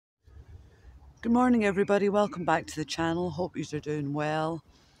Good morning, everybody. Welcome back to the channel. Hope you are doing well.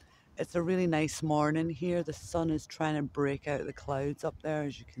 It's a really nice morning here. The sun is trying to break out of the clouds up there,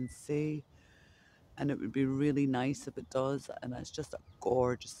 as you can see. And it would be really nice if it does. And it's just a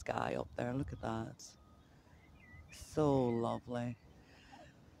gorgeous sky up there. Look at that. So lovely.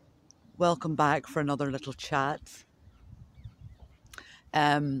 Welcome back for another little chat.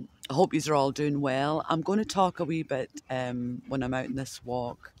 I hope you are all doing well. I'm going to talk a wee bit when I'm out in this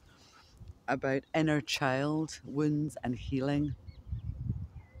walk about inner child wounds and healing.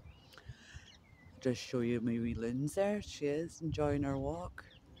 Just show you my wee loons there. She is enjoying her walk,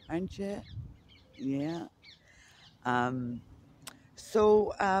 aren't you? Yeah. Um,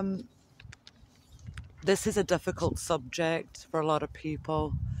 so this is a difficult subject for a lot of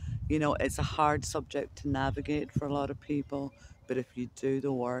people. You know, it's a hard subject to navigate for a lot of people. But if you do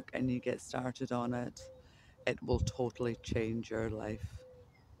the work and you get started on it, it will totally change your life.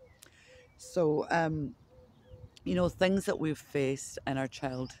 So, you know, things that we've faced in our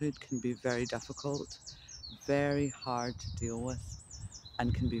childhood can be very difficult, very hard to deal with,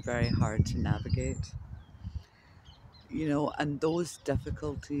 and can be very hard to navigate. You know, and those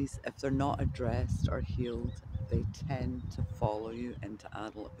difficulties, if they're not addressed or healed, they tend to follow you into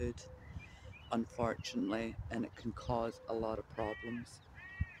adulthood, unfortunately, and it can cause a lot of problems.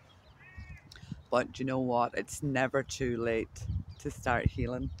 But you know what? It's never too late to start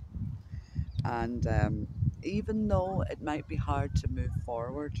healing. And even though it might be hard to move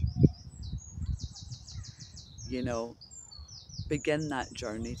forward, you know, begin that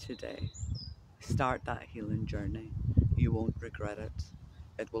journey today. Start that healing journey. You won't regret it.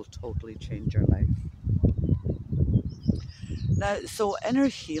 It will totally change your life. Now, so inner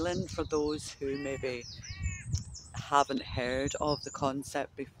healing, for those who maybe haven't heard of the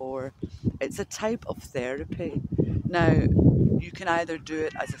concept before, it's a type of therapy. Now, you can either do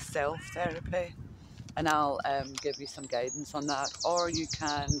it as a self-therapy, and I'll give you some guidance on that, or you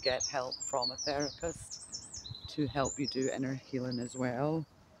can get help from a therapist to help you do inner healing as well.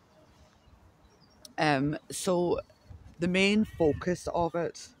 So the main focus of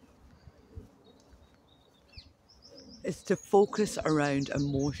it is to focus around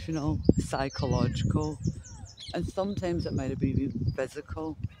emotional, psychological, and sometimes it might be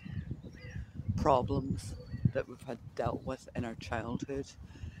physical problems that we've had dealt with in our childhood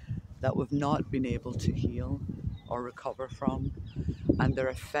that we've not been able to heal or recover from, and they're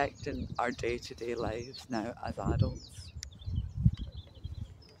affecting our day-to-day lives now as adults.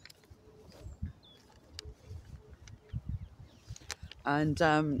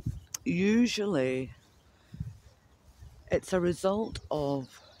 And usually it's a result of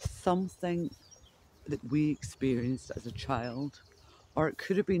something that we experienced as a child, or it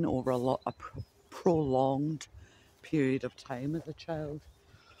could have been over a prolonged period of time as a child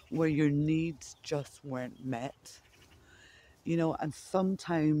where your needs just weren't met. You know, and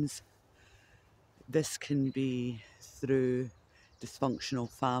sometimes this can be through dysfunctional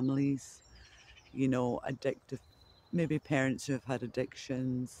families, you know, addictive, maybe parents who have had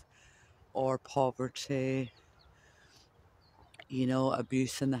addictions, or poverty, you know,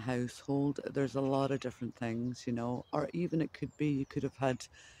 abuse in the household. There's a lot of different things, you know, or even it could be you could have had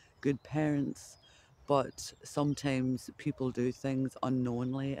good parents, but sometimes people do things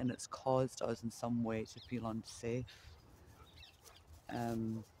unknowingly and it's caused us in some way to feel unsafe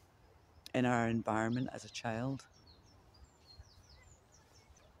um, in our environment as a child.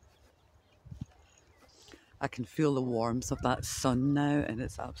 I can feel the warmth of that sun now, and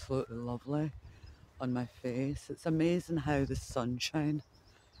it's absolutely lovely on my face. It's amazing how the sunshine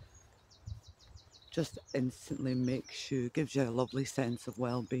just instantly gives you a lovely sense of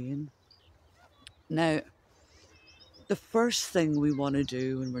well-being. Now, the first thing we want to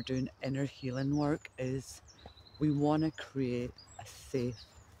do when we're doing inner healing work is we want to create a safe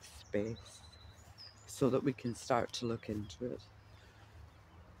space so that we can start to look into it.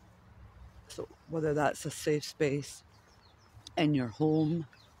 So whether that's a safe space in your home,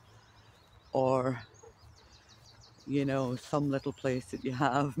 or you know, some little place that you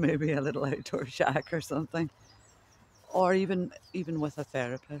have, maybe a little outdoor shack or something, or even with a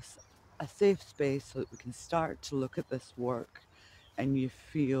therapist, a safe space so that we can start to look at this work and you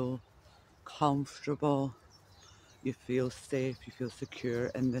feel comfortable, you feel safe, you feel secure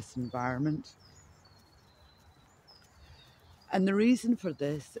in this environment. And the reason for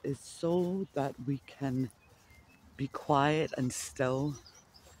this is so that we can be quiet and still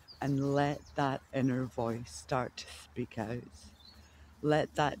and let that inner voice start to speak out.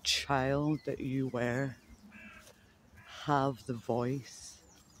 Let that child that you were have the voice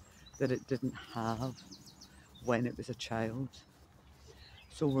that it didn't have when it was a child.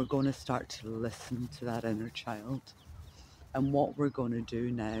 So we're going to start to listen to that inner child. And what we're going to do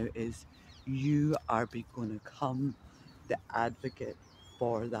now is you are going to become the advocate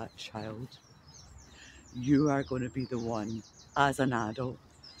for that child. You are going to be the one, as an adult,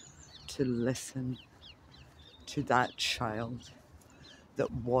 to listen to that child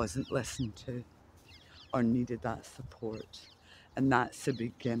that wasn't listened to or needed that support. And that's the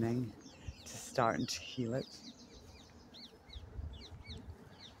beginning to starting to heal it.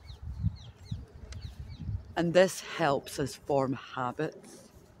 And this helps us form habits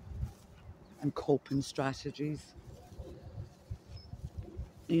and coping strategies.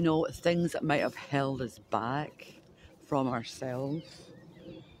 You know, things that might have held us back from ourselves.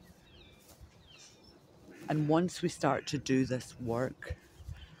 And once we start to do this work,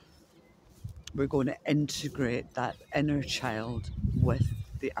 we're going to integrate that inner child with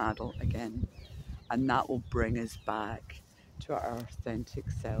the adult again. And that will bring us back to our authentic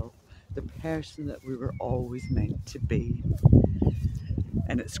self, the person that we were always meant to be.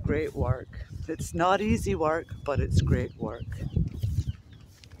 And it's great work. It's not easy work, but it's great work.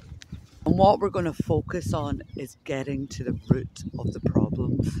 And what we're going to focus on is getting to the root of the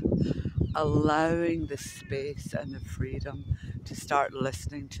problems, allowing the space and the freedom to start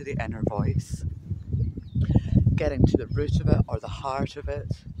listening to the inner voice, getting to the root of it or the heart of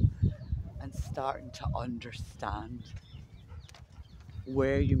it, and starting to understand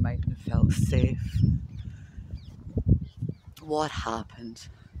where you might have felt safe, what happened,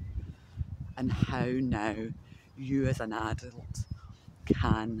 and how now you as an adult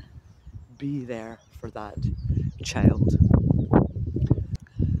can be there for that child.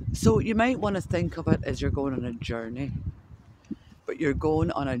 So you might want to think of it as you're going on a journey, but you're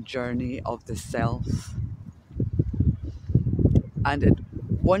going on a journey of the self. And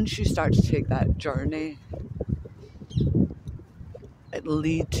once you start to take that journey, it'll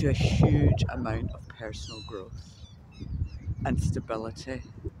lead to a huge amount of personal growth and stability.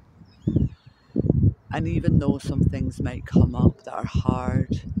 And even though some things might come up that are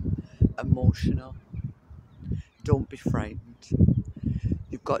hard, emotional, don't be frightened.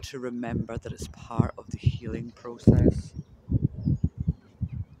 You've got to remember that it's part of the healing process.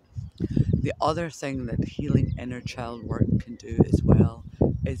 The other thing that healing inner child work can do as well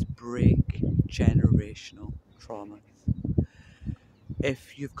is break generational traumas.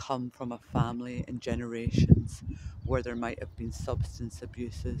 If you've come from a family in generations where there might have been substance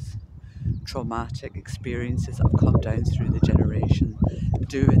abuses, traumatic experiences that have come down through the generation,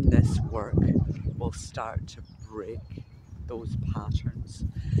 doing this work will start to break those patterns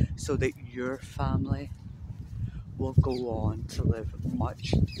so that your family will go on to live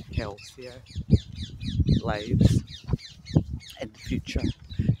much healthier lives in the future.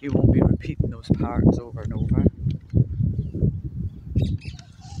 You won't be repeating those patterns over and over.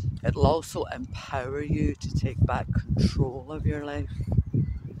 It'll also empower you to take back control of your life.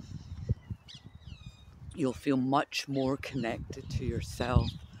 You'll feel much more connected to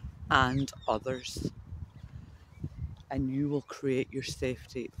yourself and others. And you will create your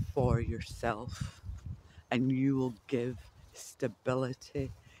safety for yourself. And you will give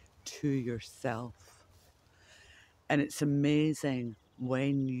stability to yourself. And it's amazing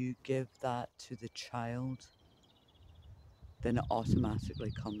when you give that to the child, then it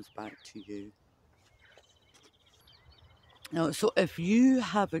automatically comes back to you. Now, so if you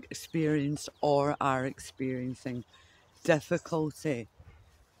have experienced or are experiencing difficulty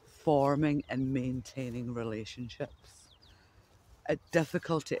forming and maintaining relationships, a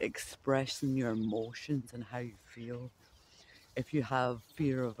difficulty expressing your emotions and how you feel, if you have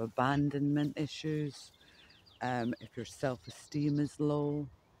fear of abandonment issues, if your self-esteem is low,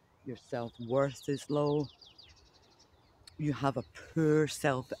 your self-worth is low, you have a poor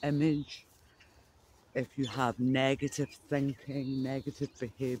self-image, if you have negative thinking, negative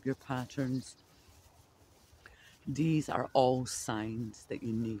behaviour patterns, these are all signs that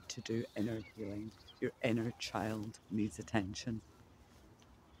you need to do inner healing. Your inner child needs attention.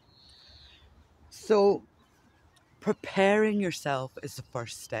 So preparing yourself is the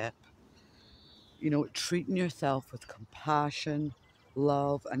first step. You know, treating yourself with compassion,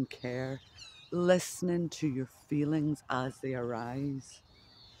 love and care, listening to your feelings as they arise,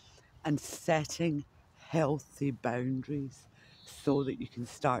 and setting healthy boundaries so that you can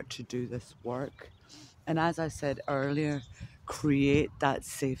start to do this work. And as I said earlier, create that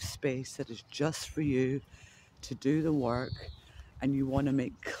safe space that is just for you to do the work, and you want to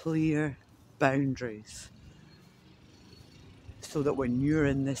make clear boundaries so that when you're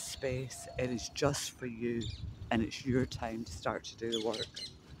in this space, it is just for you and it's your time to start to do the work.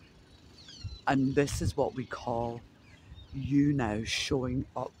 And this is what we call you now showing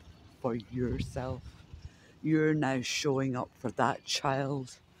up for yourself. You're now showing up for that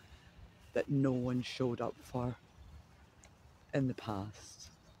child that no one showed up for in the past.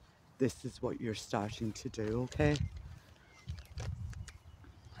 This is what you're starting to do, okay?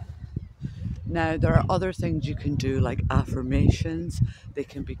 Now, there are other things you can do, like affirmations. They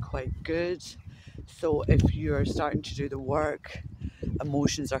can be quite good. So if you're starting to do the work,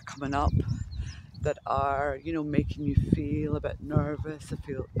 emotions are coming up that are, making you feel a bit nervous,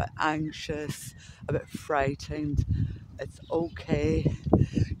 feel a bit anxious, a bit frightened. It's okay.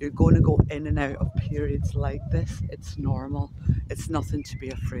 You're going to go in and out of periods like this. It's normal. It's nothing to be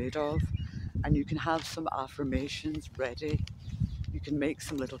afraid of. And you can have some affirmations ready. You can make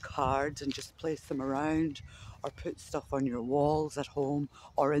some little cards and just place them around, or put stuff on your walls at home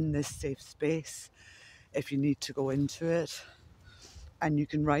or in this safe space if you need to go into it. And you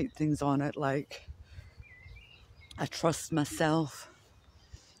can write things on it like, I trust myself,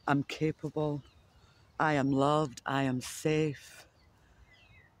 I'm capable, I am loved, I am safe,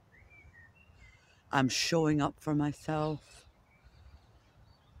 I'm showing up for myself.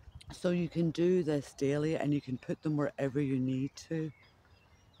 So you can do this daily, and you can put them wherever you need to,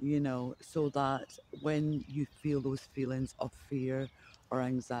 so that when you feel those feelings of fear or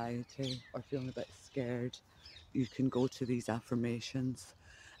anxiety or feeling a bit scared, you can go to these affirmations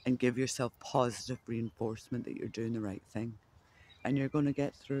and give yourself positive reinforcement that you're doing the right thing and you're going to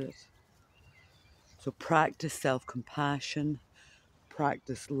get through it. So practice self-compassion,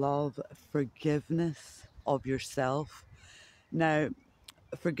 practice love, forgiveness of yourself. Now,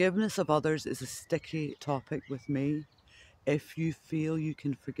 forgiveness of others is a sticky topic with me. If you feel you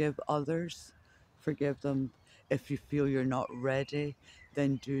can forgive others, forgive them. If you feel you're not ready,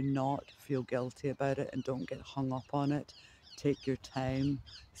 then do not feel guilty about it and don't get hung up on it. Take your time.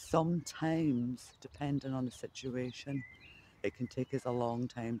 Sometimes, depending on the situation, it can take us a long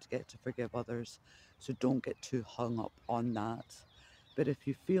time to get to forgive others. So don't get too hung up on that. But if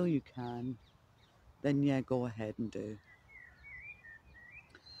you feel you can, then yeah, go ahead and do.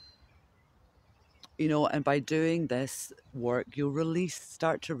 And by doing this work, you'll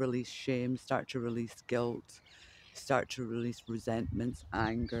start to release shame, start to release guilt, start to release resentments,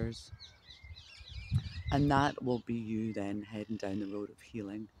 angers. And that will be you then heading down the road of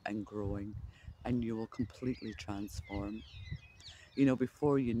healing and growing, and you will completely transform.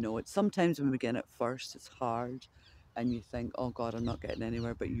 Before you know it, sometimes when we begin at first, it's hard and you think, oh God, I'm not getting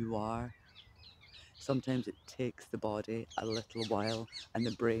anywhere, but you are. Sometimes it takes the body a little while and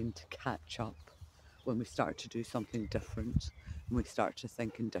the brain to catch up when we start to do something different and we start to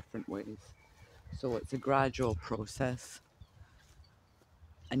think in different ways. So it's a gradual process,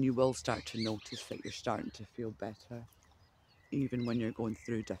 and you will start to notice that you're starting to feel better even when you're going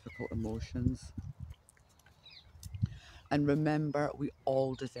through difficult emotions. And remember, we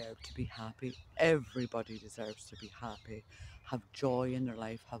all deserve to be happy. Everybody deserves to be happy, have joy in their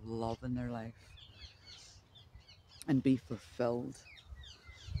life, have love in their life, and be fulfilled.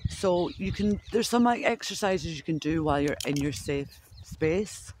 So there's some exercises you can do while you're in your safe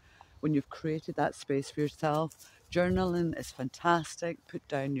space, when you've created that space for yourself. Journaling is fantastic. Put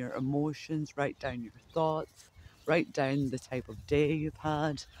down your emotions, write down your thoughts, write down the type of day you've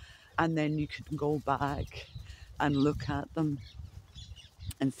had, and then you can go back and look at them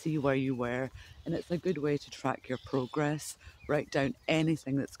and see where you were. And it's a good way to track your progress. Write down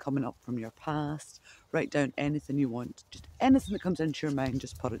anything that's coming up from your past. Write down anything you want. Just anything that comes into your mind,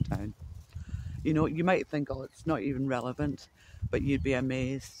 just put it down. You might think, oh, it's not even relevant, but you'd be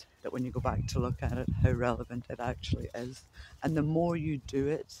amazed that when you go back to look at it, how relevant it actually is. And the more you do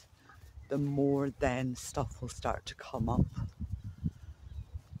it, the more then stuff will start to come up.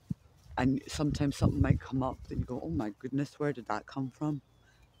 And sometimes something might come up that you go, oh my goodness, where did that come from?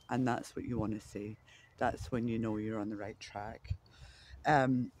 And that's what you want to see. That's when you know you're on the right track.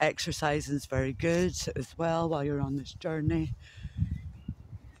 Exercising is very good as well while you're on this journey.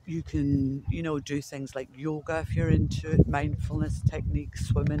 You can, do things like yoga if you're into it, mindfulness techniques,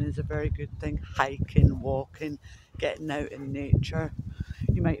 swimming is a very good thing, hiking, walking, getting out in nature.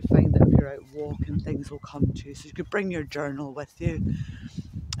 You might find that if you're out walking, things will come to you. So you could bring your journal with you,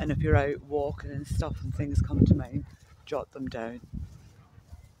 and if you're out walking and stuff and things come to mind, jot them down.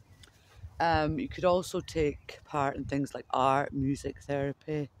 You could also take part in things like art, music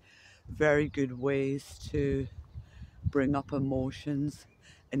therapy, very good ways to bring up emotions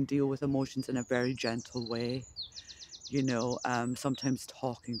and deal with emotions in a very gentle way. Sometimes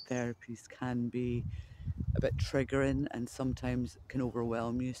talking therapies can be a bit triggering and sometimes can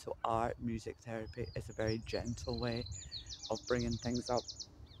overwhelm you. So art, music therapy is a very gentle way of bringing things up.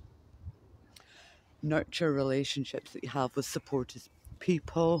 nurture relationships that you have with supportive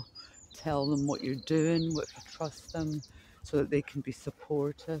people. Tell them what you're doing, trust them so that they can be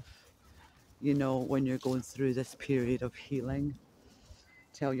supportive, you know, when you're going through this period of healing.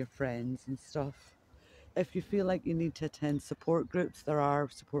 Tell your friends and stuff. If you feel like you need to attend support groups, there are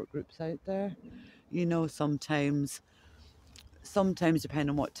support groups out there. You know, sometimes depending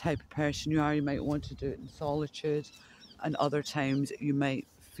on what type of person you are, you might want to do it in solitude, and other times you might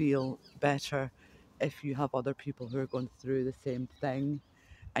feel better if you have other people who are going through the same thing,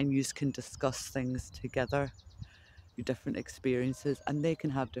 and you can discuss things together, your different experiences, and they can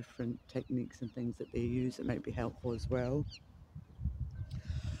have different techniques and things that they use that might be helpful as well.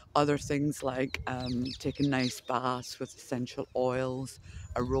 Other things like taking nice baths with essential oils,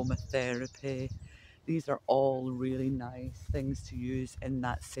 aromatherapy. These are all really nice things to use in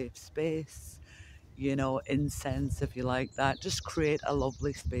that safe space. You know, incense if you like that. Just create a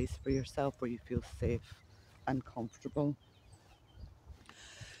lovely space for yourself where you feel safe and comfortable.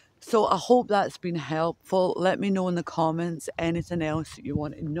 So I hope that's been helpful. Let me know in the comments anything else that you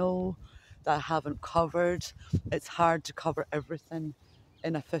want to know that I haven't covered. It's hard to cover everything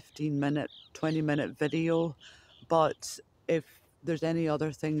in a 15-minute, 20-minute video, but if there's any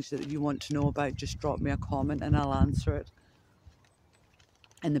other things that you want to know about, just drop me a comment and I'll answer it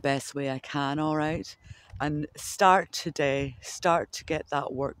in the best way I can, all right? And start today. Start to get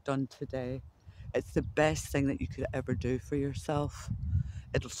that work done today. It's the best thing that you could ever do for yourself.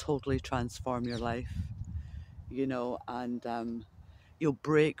 It'll totally transform your life, you know, and you'll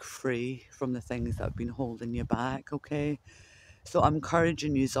break free from the things that have been holding you back, okay? So I'm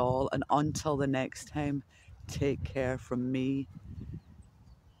encouraging you all, and until the next time, take care from me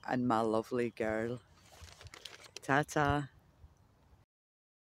and my lovely girl. Ta-ta.